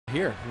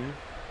here.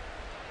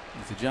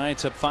 With the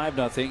Giants up 5-0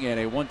 and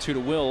a 1-2 to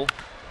Will.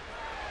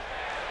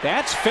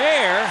 That's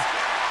fair.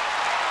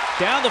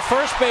 Down the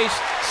first base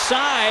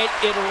side,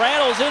 it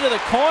rattles into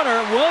the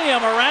corner.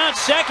 William around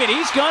second.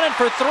 He's gunning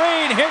for 3,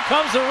 and here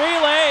comes the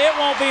relay. It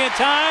won't be in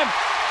time.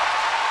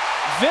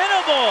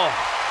 Venable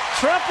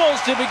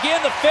triples to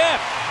begin the 5th.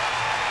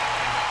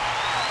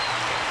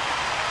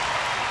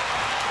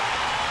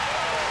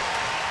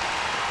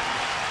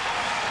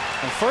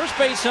 The first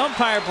base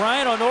umpire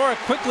Brian Honora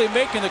quickly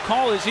making the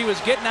call as he was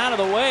getting out of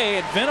the way,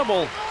 and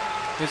Venable,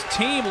 his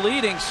team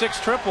leading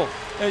 6-triple.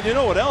 And you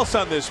know what else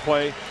on this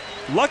play?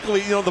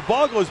 Luckily, the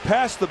ball goes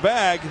past the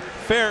bag,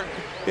 fair.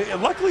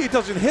 Luckily, it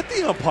doesn't hit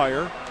the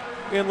umpire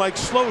and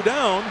slow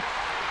down.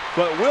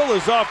 But Will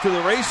is off to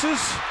the races.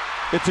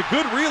 It's a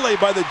good relay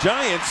by the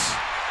Giants.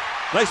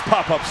 Nice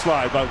pop-up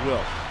slide by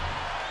Will.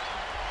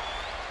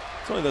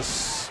 It's only the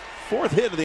 4th hit of the